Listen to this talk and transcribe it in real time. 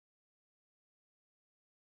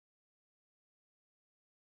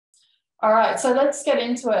All right, so let's get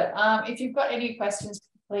into it. If you've got any questions,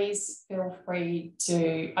 please feel free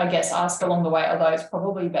to, I guess, ask along the way, although it's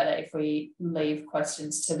probably better if we leave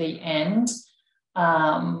questions to the end,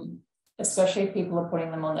 especially if people are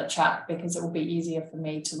putting them on the chat, because it will be easier for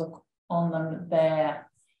me to look on them there.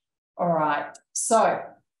 All right, so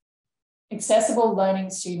accessible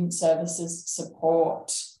learning student services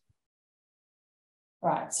support.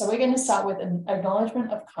 Right, so we're going to start with an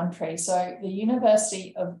acknowledgement of country. So the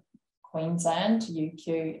University of Queensland,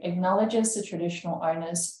 UQ, acknowledges the traditional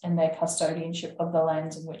owners and their custodianship of the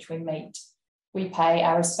lands in which we meet. We pay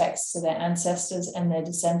our respects to their ancestors and their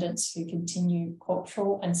descendants who continue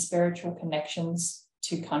cultural and spiritual connections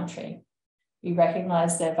to country. We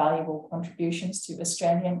recognise their valuable contributions to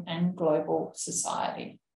Australian and global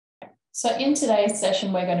society. So in today's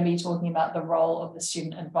session, we're going to be talking about the role of the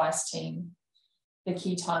student advice team, the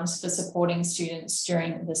key times for supporting students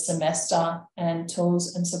during the semester, and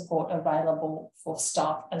tools and support available for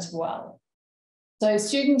staff as well. So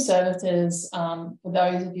student services, for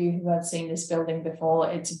those of you who have seen this building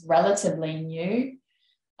before, it's relatively new.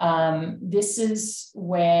 This is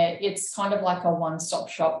where it's kind of like a one-stop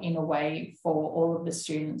shop in a way for all of the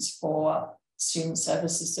students for student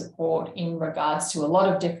services support in regards to a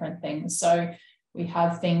lot of different things. So we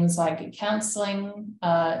have things like counselling,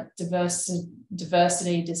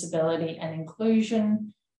 diversity, disability and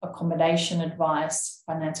inclusion, accommodation advice,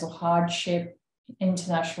 financial hardship,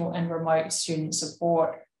 international and remote student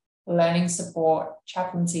support, learning support,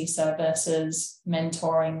 chaplaincy services,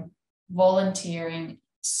 mentoring, volunteering,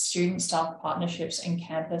 student staff partnerships and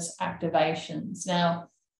campus activations. Now,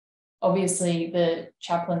 obviously the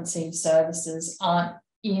chaplaincy services aren't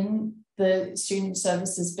in the student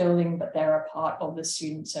services building, but they're a part of the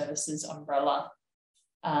student services umbrella.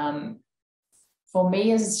 For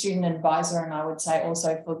me as a student advisor, and I would say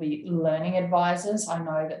also for the learning advisors, I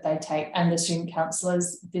know that they take, and the student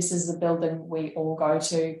counsellors, this is the building we all go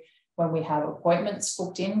to when we have appointments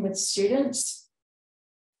booked in with students.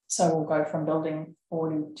 So we'll go from building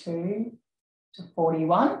 42 to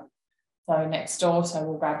 41. So next door, so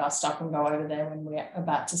we'll grab our stuff and go over there when we're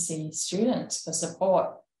about to see students for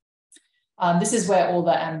support. This is where all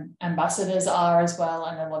the ambassadors are as well,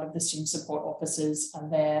 and a lot of the student support officers are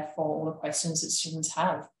there for all the questions that students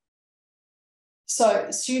have. So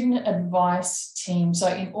student advice team. So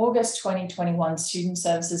in August 2021, Student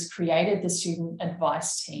Services created the student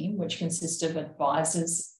advice team, which consists of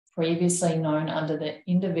advisors previously known under the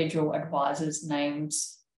individual advisors'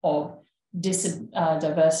 names of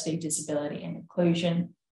diversity, disability and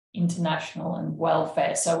inclusion, international and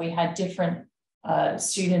welfare. So we had different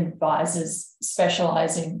student advisors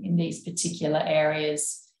specialising in these particular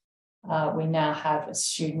areas. We now have a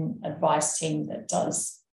student advice team that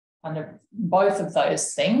does kind of both of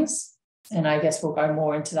those things. And I guess we'll go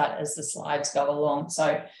more into that as the slides go along.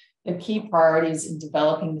 So the key priorities in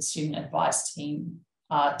developing the student advice team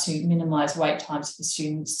are to minimise wait times for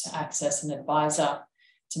students to access an advisor,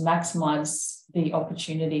 to maximise the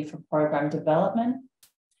opportunity for program development,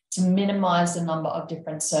 to minimise the number of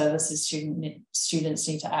different services students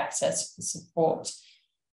need to access for support,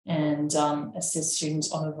 and assist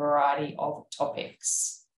students on a variety of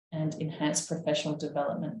topics, and enhance professional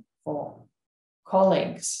development for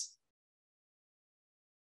colleagues.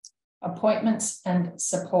 Appointments and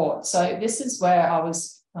support. So this is where I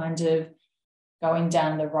was kind of going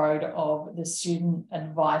down the road of the student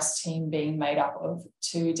advice team being made up of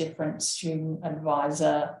two different student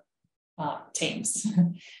advisor teams.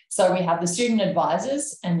 So we have the student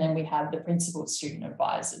advisors and then we have the principal student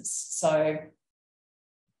advisors. So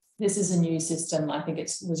this is a new system. I think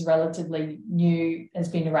it was relatively new, has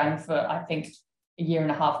been around for, I think, a year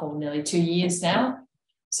and a half or nearly 2 years now.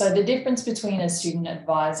 So the difference between a student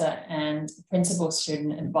advisor and a principal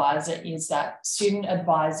student advisor is that student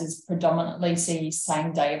advisors predominantly see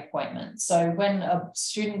same-day appointments. So when a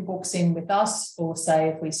student books in with us, or say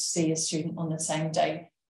if we see a student on the same day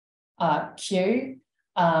queue,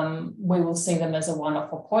 we will see them as a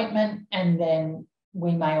one-off appointment, and then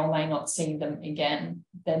we may or may not see them again.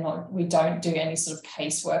 We don't do any sort of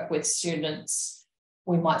casework with students.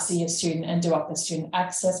 We might see a student and do up a student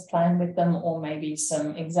access plan with them, or maybe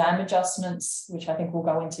some exam adjustments, which I think we'll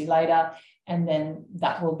go into later, and then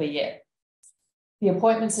that will be it. The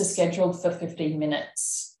appointments are scheduled for 15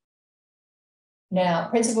 minutes. Now,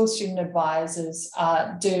 principal student advisors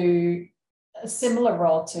do a similar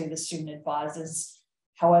role to the student advisors.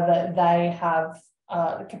 However, they have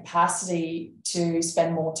the capacity to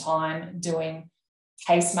spend more time doing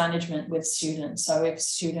case management with students. So if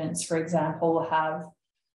students, for example, have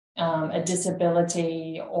a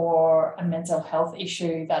disability or a mental health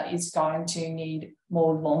issue that is going to need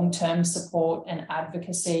more long-term support and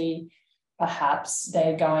advocacy. Perhaps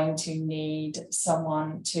they're going to need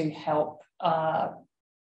someone to help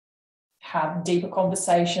have deeper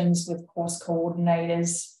conversations with course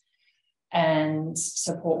coordinators and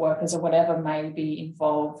support workers or whatever may be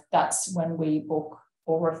involved. That's when we book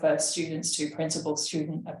or refer students to principal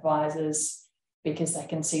student advisors, because they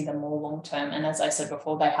can see them more long term. And as I said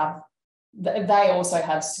before, they also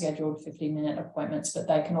have scheduled 15-minute appointments, but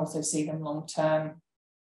they can also see them long term.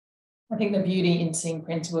 I think the beauty in seeing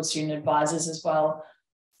principal student advisors as well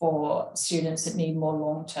for students that need more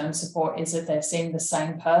long-term support is that they're seeing the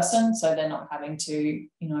same person, so they're not having to,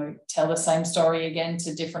 tell the same story again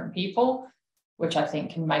to different people, which I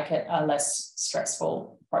think can make it a less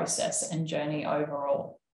stressful process and journey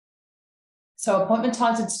overall. So appointment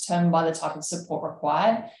times are determined by the type of support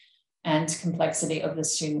required and complexity of the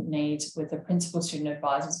student needs, with the principal student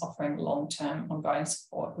advisors offering long-term ongoing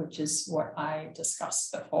support, which is what I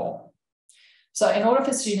discussed before. So in order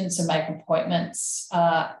for students to make appointments,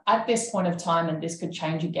 at this point of time, and this could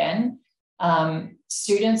change again,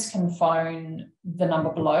 students can phone the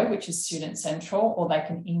number below, which is Student Central, or they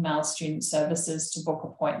can email Student Services to book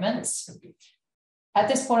appointments. At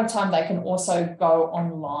this point of time, they can also go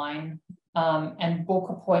online and book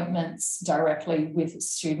appointments directly with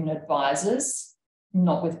student advisors,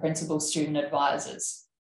 not with principal student advisors.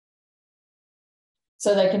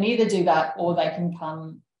 So they can either do that, or they can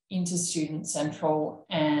come into Student Central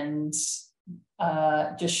and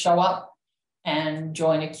just show up and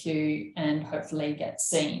join a queue and hopefully get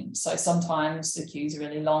seen. So sometimes the queue is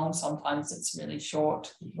really long, sometimes it's really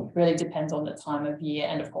short. It really depends on the time of year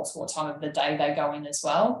and of course what time of the day they go in as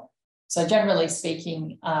well. So generally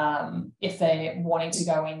speaking, if they're wanting to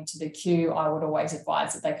go into the queue, I would always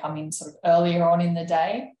advise that they come in sort of earlier on in the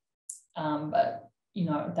day. But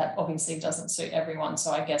that obviously doesn't suit everyone.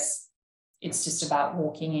 So I guess it's just about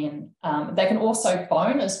walking in. They can also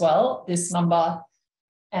phone as well, this number,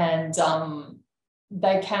 and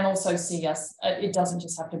they can also see us. It doesn't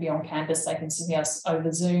just have to be on campus. They can see us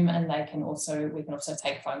over Zoom, and we can also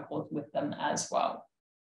take phone calls with them as well.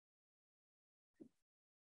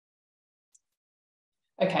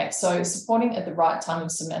 Okay, so supporting at the right time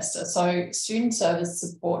of semester. So student service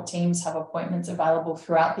support teams have appointments available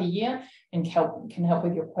throughout the year and can help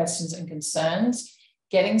with your questions and concerns.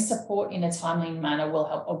 Getting support in a timely manner will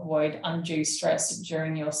help avoid undue stress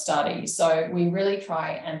during your study. So we really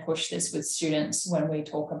try and push this with students when we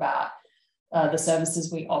talk about the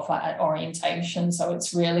services we offer at orientation. So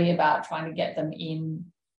it's really about trying to get them in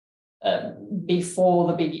before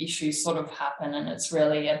the big issues sort of happen. And it's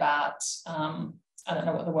really about, I don't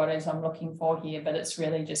know what the word is I'm looking for here, but it's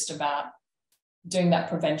really just about doing that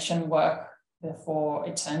prevention work before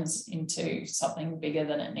it turns into something bigger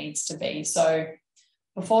than it needs to be. So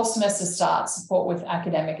before semester starts, support with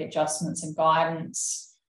academic adjustments and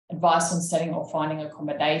guidance, advice on setting or finding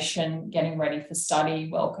accommodation, getting ready for study,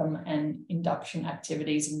 welcome and induction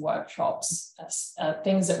activities and workshops,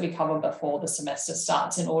 things that we cover before the semester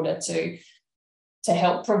starts in order to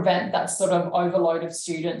help prevent that sort of overload of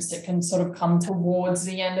students that can sort of come towards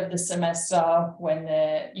the end of the semester when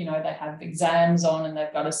they're, they have exams on and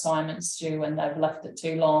they've got assignments due and they've left it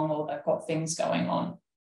too long or they've got things going on.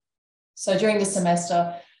 So during the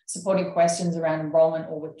semester, supporting questions around enrolment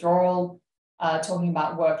or withdrawal, talking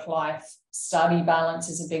about work-life, study balance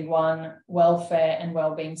is a big one, welfare and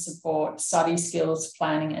wellbeing support, study skills,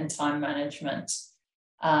 planning and time management.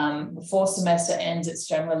 Before semester ends, it's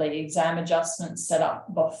generally exam adjustments set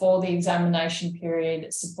up before the examination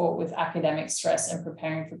period, support with academic stress and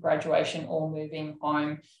preparing for graduation or moving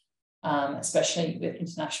home, especially with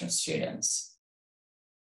international students.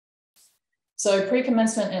 So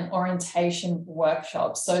pre-commencement and orientation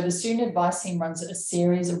workshops. So the student advice team runs a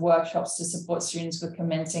series of workshops to support students with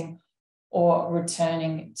commencing or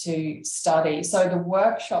returning to study. So the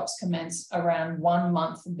workshops commence around 1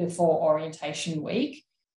 month before orientation week,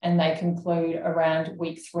 and they conclude around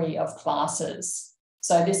week 3 of classes.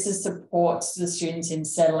 So this supports the students in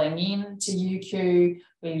settling in to UQ.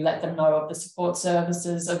 We let them know of the support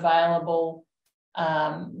services available.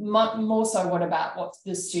 More so what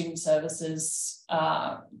the student services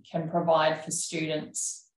can provide for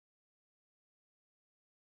students.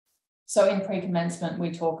 So in pre-commencement,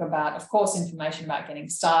 we talk about, of course, information about getting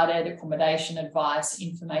started, accommodation advice,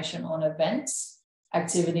 information on events,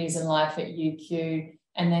 activities and life at UQ,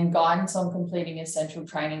 and then guidance on completing essential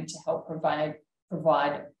training to help provide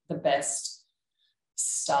the best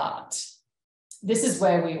start. this is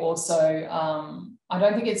where we also, I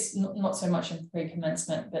don't think it's not so much in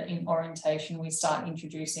pre-commencement, but in orientation, we start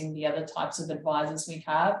introducing the other types of advisors we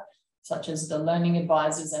have, such as the learning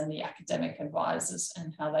advisors and the academic advisors,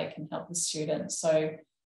 and how they can help the students. So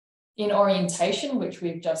in orientation, which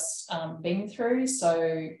we've just been through,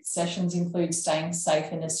 so sessions include staying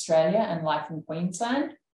safe in Australia and life in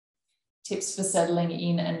Queensland, tips for settling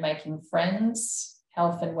in and making friends,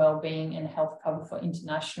 health and wellbeing and health cover for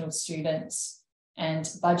international students, and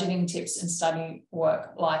budgeting tips and study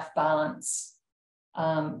work-life balance.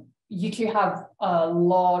 UQ have a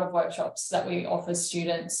lot of workshops that we offer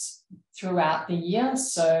students throughout the year.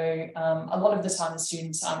 So a lot of the time the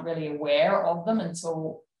students aren't really aware of them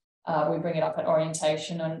until we bring it up at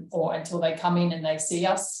orientation, or until they come in and they see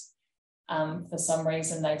us. For some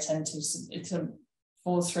reason, they tend to, it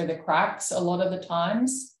falls through the cracks a lot of the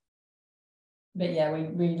times. But yeah, we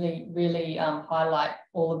really highlight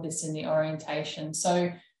all of this in the orientation. So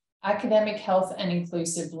academic health and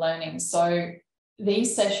inclusive learning. So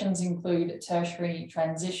these sessions include tertiary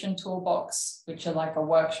transition toolbox, which are like a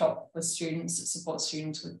workshop for students that support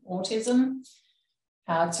students with autism,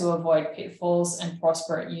 how to avoid pitfalls and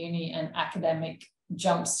prosper at uni, and academic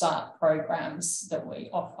jumpstart programs that we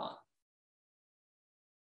offer.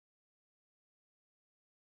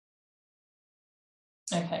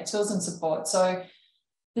 Okay, tools and support. So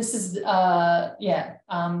this is,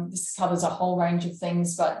 this covers a whole range of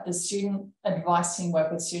things, but the student advice team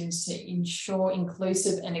work with students to ensure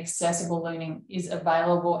inclusive and accessible learning is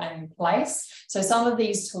available and in place. So some of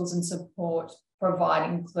these tools and support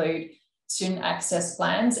include student access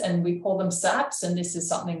plans, and we call them SAPs, and this is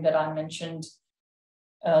something that I mentioned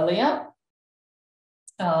earlier.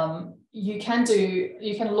 You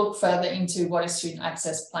can look further into what a student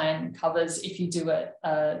access plan covers if you do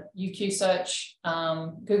a UQ search,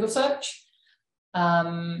 Google search.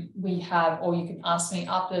 We have, or you can ask me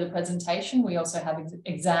after the presentation, we also have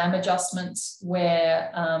exam adjustments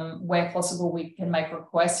where possible we can make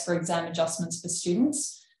requests for exam adjustments for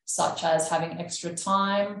students, such as having extra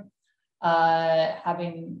time,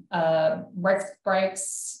 having rest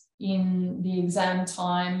breaks in the exam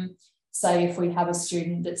time. Say if we have a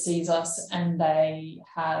student that sees us and they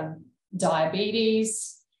have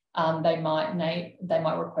diabetes, they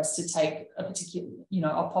might request to take a particular,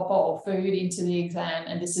 a popper or food into the exam,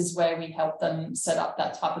 and this is where we help them set up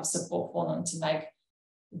that type of support for them to make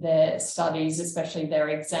their studies, especially their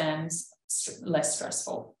exams, less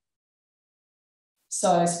stressful.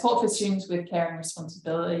 So support for students with caring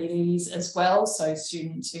responsibilities as well. So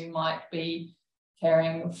students who might be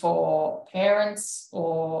caring for parents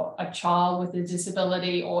or a child with a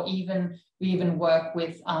disability, or we even work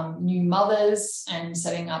with new mothers and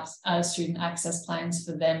setting up student access plans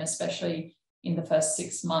for them, especially in the first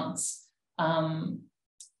 6 months.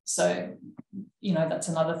 So, that's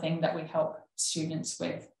another thing that we help students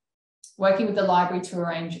with. Working with the library to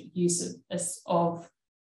arrange use of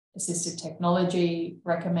assistive technology,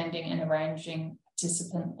 recommending and arranging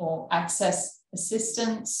participant or access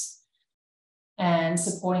assistance, and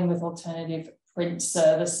supporting with alternative print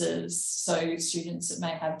services. So students that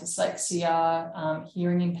may have dyslexia,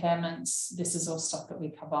 hearing impairments, this is all stuff that we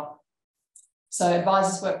cover. So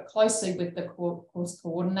advisors work closely with the course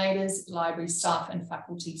coordinators, library staff and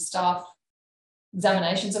faculty staff,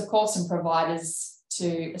 examinations of course, and providers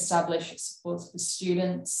to establish supports for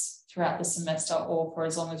students throughout the semester or for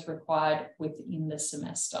as long as required within the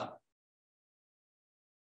semester.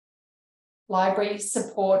 Library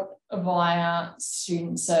support via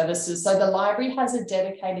student services. So the library has a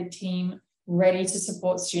dedicated team ready to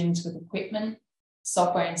support students with equipment,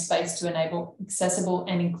 software and space to enable accessible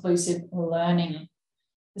and inclusive learning.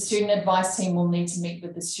 The student advice team will need to meet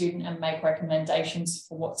with the student and make recommendations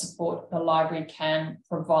for what support the library can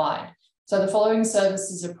provide. So the following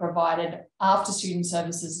services are provided after student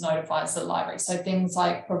services notifies the library. So things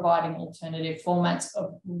like providing alternative formats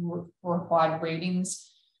of required readings.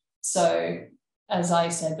 So as I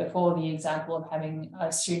said before, the example of having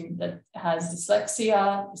a student that has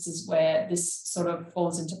dyslexia, this is where this sort of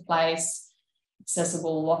falls into place.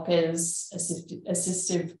 Accessible lockers,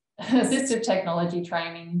 assistive technology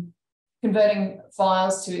training, converting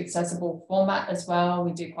files to accessible format as well.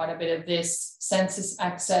 We do quite a bit of this. Census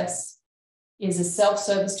access is a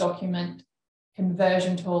self-service document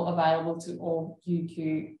conversion tool available to all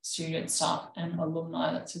UQ student staff and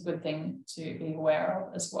alumni. That's a good thing to be aware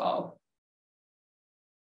of as well.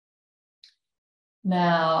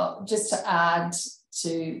 Now, just to add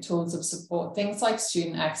to tools of support, things like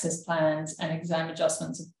student access plans and exam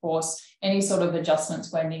adjustments, of course, any sort of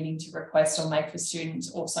adjustments we're needing to request or make for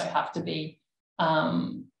students also have to be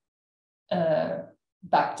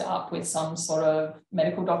backed up with some sort of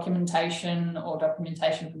medical documentation or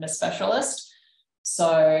documentation from a specialist.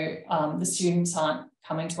 So the students aren't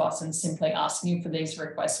coming to us and simply asking for these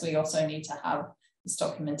requests. We also need to have this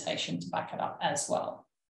documentation to back it up as well.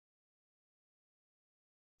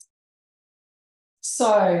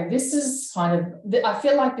 So this is kind of, I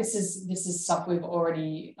feel like this is stuff we've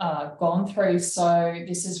already gone through. So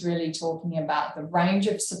this is really talking about the range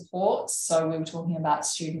of supports. So we were talking about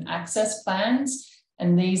student access plans,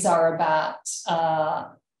 and these are about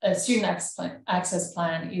a student access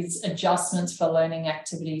plan is adjustments for learning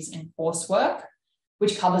activities and coursework,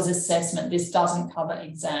 which covers assessment. This doesn't cover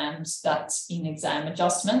exams, that's in exam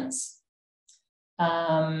adjustments.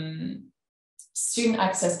 Student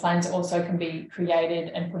access plans also can be created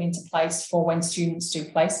and put into place for when students do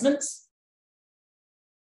placements,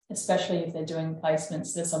 especially if they're doing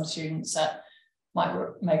placements. There's some students that might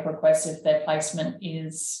make requests if their placement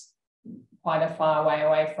is quite a far way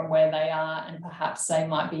away from where they are, and perhaps they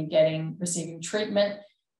might be receiving treatment,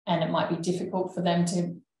 and it might be difficult for them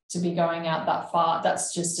to be going out that far.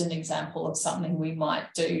 That's just an example of something we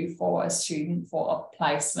might do for a student for a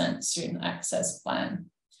placement student access plan.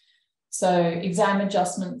 So exam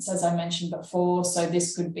adjustments, as I mentioned before, so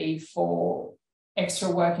this could be for extra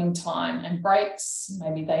working time and breaks.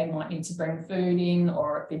 Maybe they might need to bring food in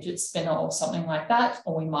or a fidget spinner or something like that,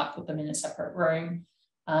 or we might put them in a separate room.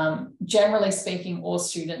 Generally speaking, all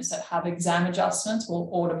students that have exam adjustments will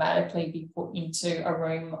automatically be put into a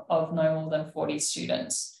room of no more than 40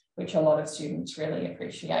 students, which a lot of students really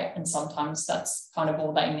appreciate, and sometimes that's kind of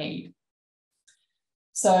all they need.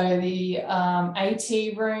 So the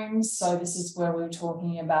AT rooms, so this is where we're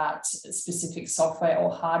talking about specific software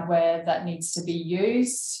or hardware that needs to be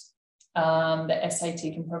used. The SAT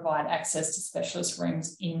can provide access to specialist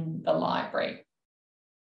rooms in the library.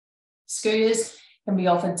 Scooters can be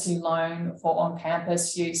offered to loan for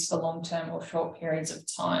on-campus use for long-term or short periods of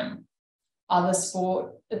time. Other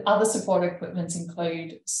support equipments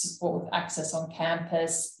include support with access on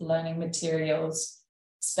campus, learning materials,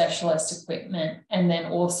 specialist equipment, and then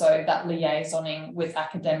also that liaisoning with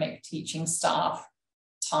academic teaching staff,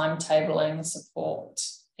 timetabling, support,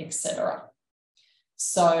 etc.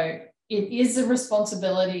 So it is a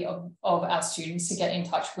responsibility of our students to get in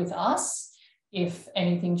touch with us if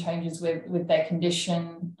anything changes with their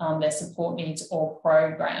condition, their support needs or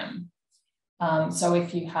program. So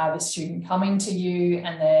if you have a student coming to you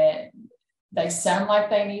and they sound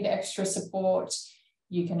like they need extra support,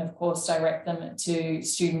 you can, of course, direct them to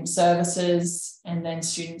student services, and then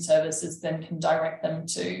student services then can direct them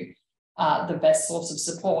to the best source of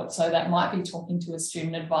support. So that might be talking to a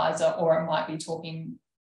student advisor, or it might be talking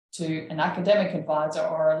to an academic advisor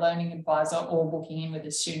or a learning advisor, or booking in with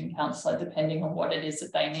a student counsellor, depending on what it is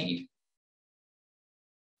that they need.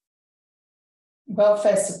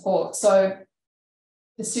 Welfare support. So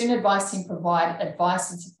the student advice team provide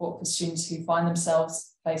advice and support for students who find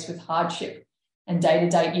themselves faced with hardship and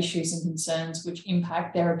day-to-day issues and concerns which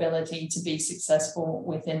impact their ability to be successful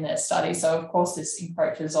within their study. So of course this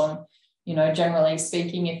encroaches on, generally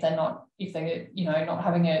speaking, if they're not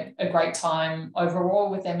having a great time overall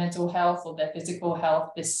with their mental health or their physical health,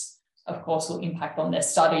 this of course will impact on their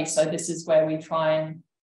study. So this is where we try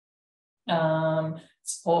and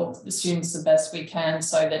support the students the best we can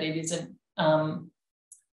so that it isn't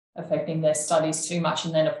affecting their studies too much.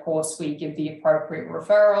 And then of course we give the appropriate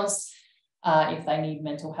referrals if they need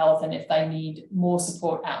mental health and if they need more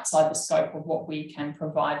support outside the scope of what we can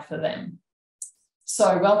provide for them.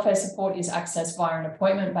 So welfare support is accessed via an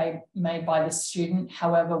appointment made by the student.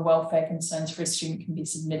 However, welfare concerns for a student can be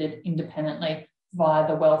submitted independently via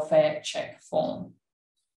the welfare check form.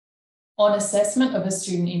 On assessment of a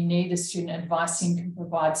student in need, the student advice team can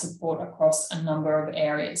provide support across a number of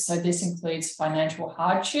areas. So this includes financial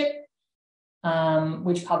hardship,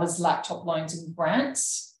 which covers laptop loans and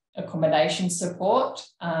grants, accommodation support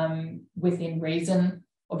within reason.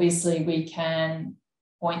 Obviously, we can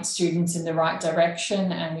point students in the right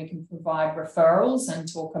direction and we can provide referrals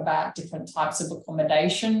and talk about different types of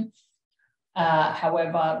accommodation.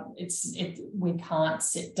 However, we can't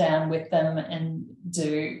sit down with them and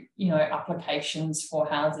do applications for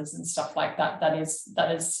houses and stuff like that. That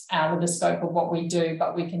is out of the scope of what we do,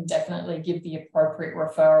 but we can definitely give the appropriate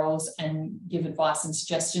referrals and give advice and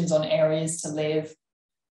suggestions on areas to live,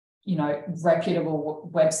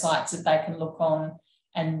 reputable websites that they can look on,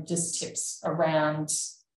 and just tips around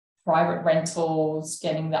private rentals,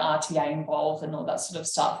 getting the RTA involved and all that sort of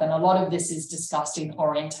stuff. And a lot of this is discussed in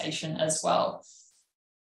orientation as well.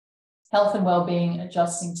 Health and wellbeing,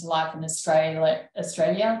 adjusting to life in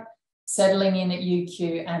Australia, settling in at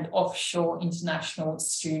UQ and offshore international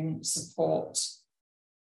student support.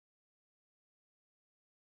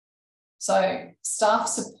 So staff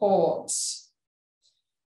support,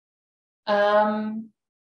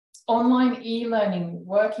 online e-learning,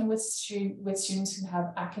 working with students who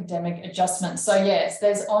have academic adjustments. So yes,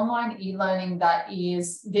 there's online e-learning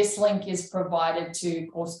this link is provided to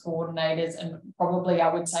course coordinators and probably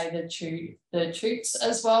I would say the tutes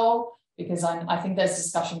as well, because I think there's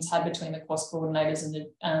discussions had between the course coordinators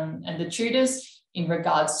and the tutors in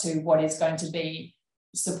regards to what is going to be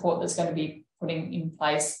support that's going to be putting in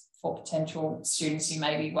place for potential students you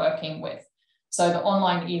may be working with. So the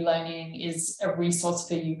online e-learning is a resource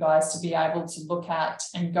for you guys to be able to look at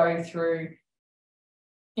and go through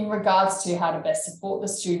in regards to how to best support the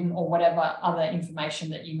student or whatever other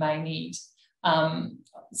information that you may need.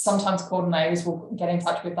 Sometimes coordinators will get in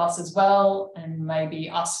touch with us as well and maybe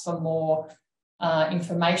ask for more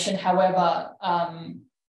information. However,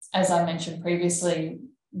 as I mentioned previously,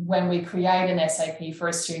 when we create an SAP for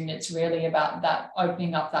a student, it's really about that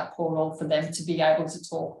opening up that portal for them to be able to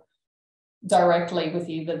talk directly with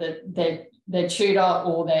either their tutor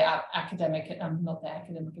or their academic, not their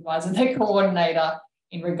academic advisor, their coordinator,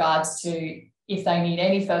 in regards to if they need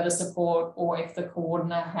any further support or if the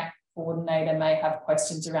coordinator may have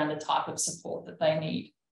questions around the type of support that they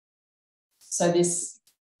need. So this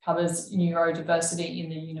covers neurodiversity in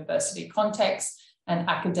the university context and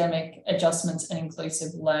academic adjustments and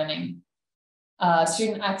inclusive learning.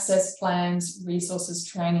 Student access plans, resources,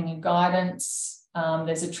 training and guidance.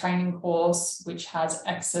 There's a training course which has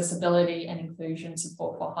accessibility and inclusion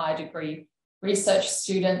support for high degree research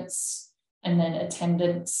students, and then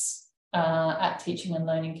attendance at teaching and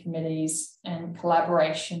learning committees and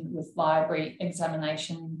collaboration with library,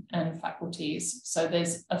 examination and faculties. So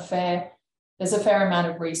there's a fair amount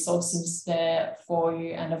of resources there for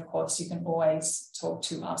you, and of course you can always talk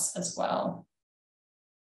to us as well.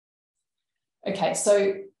 Okay,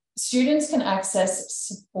 so students can access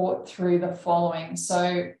support through the following.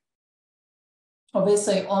 So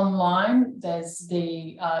obviously online, there's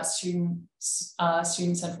the student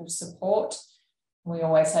central support. We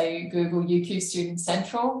always say Google UQ Student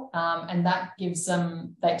Central, and that takes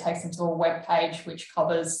them to a web page which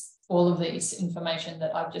covers all of this information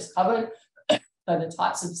that I've just covered. So the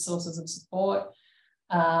types of sources of support,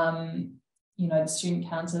 the student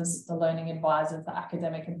counsellors, the learning advisors, the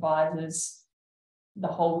academic advisors, the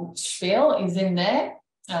whole spiel is in there,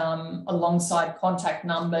 alongside contact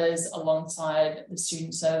numbers, alongside the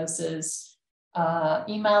student services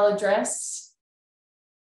email address,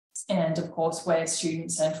 and of course where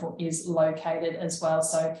Student Central is located as well.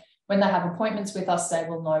 So when they have appointments with us, they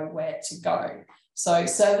will know where to go. So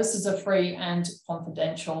services are free and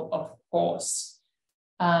confidential, of course.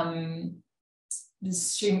 The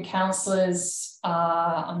student counsellors,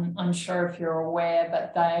 I'm unsure if you're aware,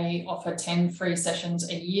 but they offer 10 free sessions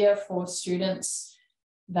a year for students.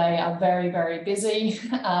 They are very, very busy,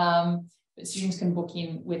 but students can book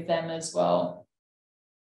in with them as well.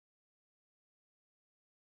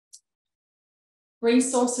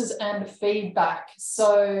 Resources and feedback.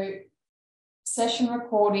 So session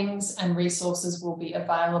recordings and resources will be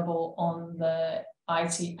available on the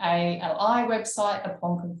ITALI website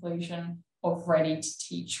upon conclusion of Ready to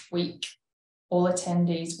Teach Week. All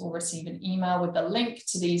attendees will receive an email with a link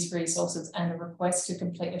to these resources and a request to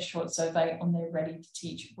complete a short survey on their Ready to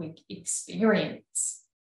Teach Week experience.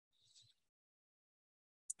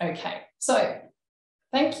 Okay, so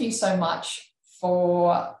thank you so much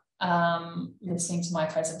for listening to my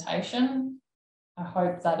presentation. I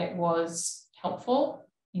hope that it was helpful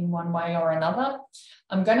in one way or another.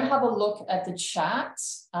 I'm going to have a look at the chat,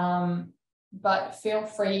 but feel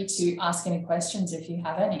free to ask any questions if you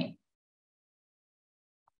have any.